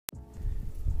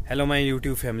Hello my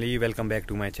YouTube family, welcome back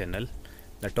to my channel.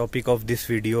 The topic of this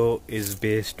video is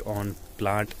based on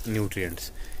plant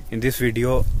nutrients. In this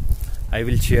video I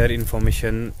will share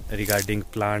information regarding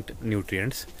plant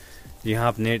nutrients. यहाँ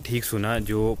आपने ठीक सुना,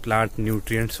 जो plant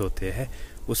nutrients होते हैं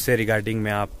उससे regarding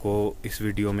मैं आपको इस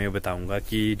वीडियो में बताऊंगा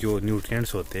कि जो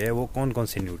न्यूट्रिएंट्स होते हैं वो कौन कौन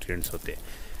से न्यूट्रिएंट्स होते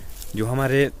हैं। जो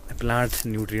हमारे प्लांट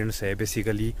न्यूट्रिएंट्स है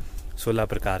बेसिकली 16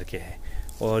 प्रकार के हैं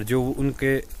और जो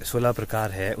उनके 16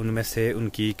 प्रकार है उनमें से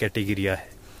उनकी कैटेगरियाँ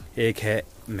है। एक है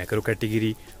मैक्रो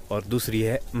कैटेगरी और दूसरी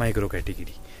है माइक्रो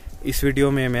कैटेगरी। इस वीडियो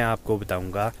में मैं आपको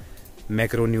बताऊंगा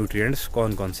मैक्रो न्यूट्रिएंट्स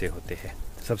कौन कौन से होते हैं।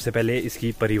 सबसे पहले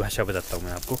इसकी परिभाषा बताता हूँ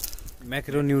मैं आपको।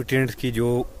 मैक्रो न्यूट्रिएंट्स की जो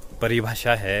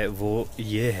परिभाषा है वो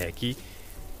ये है कि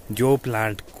जो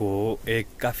प्लांट को एक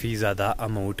काफ़ी ज़्यादा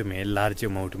अमाउंट में, लार्ज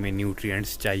अमाउंट में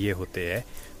न्यूट्रिएंट्स चाहिए होते हैं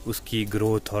उसकी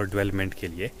ग्रोथ और डेवलपमेंट के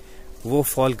लिए, वो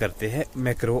फॉल करते हैं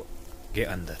मैक्रो के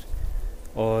अंदर।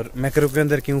 और मैक्रो के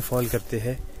अंदर क्यों फॉल करते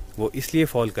हैं? वो इसलिए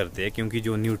फॉल करते हैं क्योंकि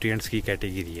जो न्यूट्रिएंट्स की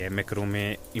कैटेगरी है मैक्रो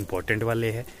में इम्पॉर्टेंट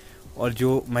वाले हैं और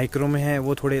जो माइक्रो में है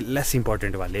वो थोड़े लेस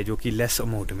इम्पॉर्टेंट वाले हैं, जो कि लेस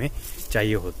अमाउंट में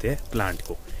चाहिए होते हैं प्लांट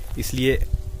को। इसलिए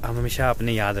हमेशा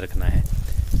आपने याद रखना है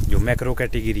जो मैक्रो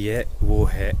कैटेगरी है वो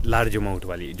है लार्ज अमाउंट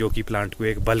वाली, जो कि प्लांट को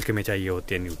एक बल्क में चाहिए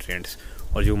होते हैं न्यूट्रिएंट्स,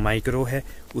 और जो माइक्रो है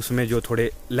उसमें जो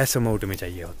थोड़े लेस अमाउंट में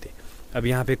चाहिए होते हैं। अब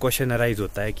यहाँ पे क्वेश्चन अराइज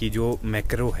होता है कि जो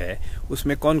मैक्रो है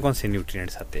उसमें कौन कौन से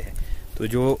न्यूट्रिएंट्स आते हैं। तो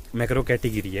जो मैक्रो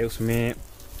कैटेगरी है उसमें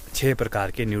 6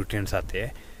 प्रकार के न्यूट्रिएंट्स आते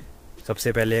हैं।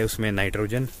 सबसे पहले है उसमें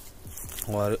नाइट्रोजन,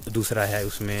 और दूसरा है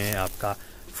उसमें आपका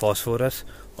फॉस्फोरस,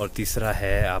 और तीसरा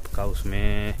है आपका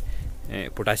उसमें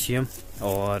पोटाशियम,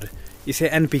 और इसे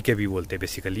एनपीके भी बोलते हैं।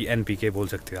 बेसिकली एनपीके बोल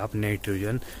सकते हो आप,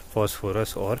 नाइट्रोजन,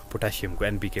 फॉस्फोरस और पोटाशियम को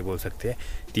एनपीके बोल सकते हैं।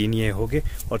 3 ये हो गए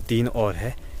और 3 और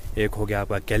है। एक हो गया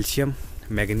आपका कैल्शियम,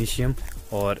 मैग्नीशियम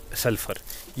और सल्फर।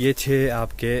 ये 6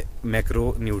 आपके मैक्रो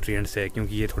न्यूट्रिएंट्स है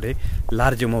क्योंकि ये थोड़े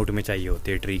लार्ज अमाउंट में चाहिए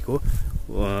होते हैं ट्री को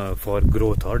फॉर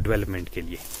ग्रोथ और डेवलपमेंट के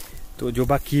लिए। तो जो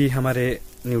बाकी हमारे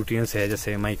न्यूट्रिएंट्स है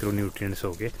जैसे माइक्रो न्यूट्रिएंट्स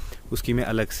हो गए उसकी मैं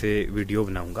अलग से वीडियो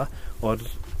बनाऊंगा और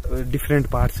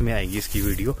डिफरेंट पार्ट्स में आएगी इसकी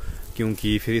वीडियो,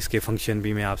 क्योंकि फिर इसके फंक्शन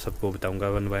भी मैं आप सबको बताऊंगा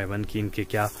 1 बाय 1 कि इनके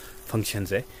क्या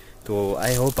फंक्शंस है। तो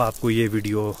आई होप आपको ये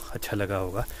वीडियो अच्छा लगा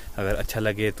होगा। अगर अच्छा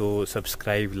लगे तो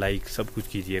सब्सक्राइब, लाइक सब कुछ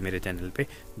कीजिए मेरे चैनल पे।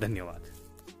 धन्यवाद।